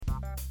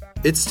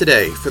It's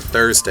today for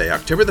Thursday,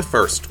 October the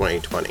 1st,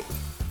 2020.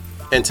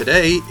 And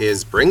today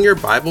is Bring Your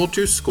Bible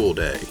to School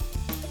Day.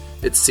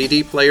 It's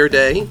CD Player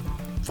Day,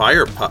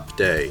 Fire Pup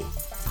Day,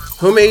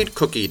 Homemade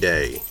Cookie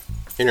Day,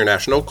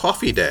 International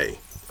Coffee Day,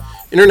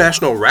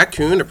 International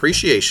Raccoon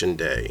Appreciation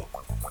Day.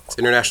 It's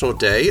International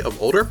Day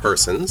of Older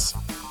Persons,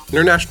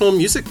 International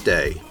Music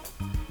Day,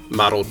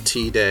 Model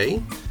T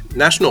Day,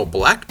 National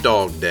Black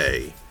Dog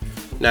Day,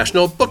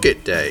 National Book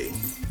It Day,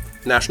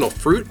 National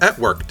Fruit at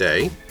Work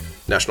Day,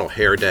 National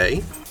Hair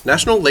Day,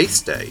 National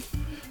Lace Day,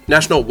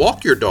 National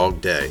Walk Your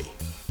Dog Day,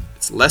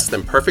 It's Less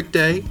Than Perfect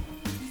Day,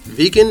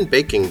 Vegan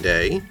Baking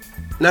Day,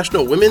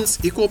 National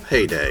Women's Equal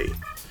Pay Day,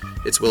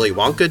 It's Willy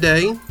Wonka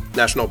Day,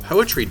 National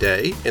Poetry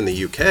Day in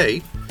the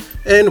UK,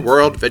 and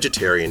World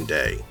Vegetarian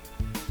Day.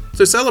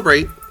 So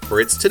celebrate,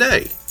 for it's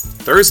today,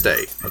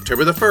 Thursday,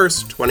 October the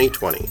 1st,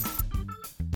 2020.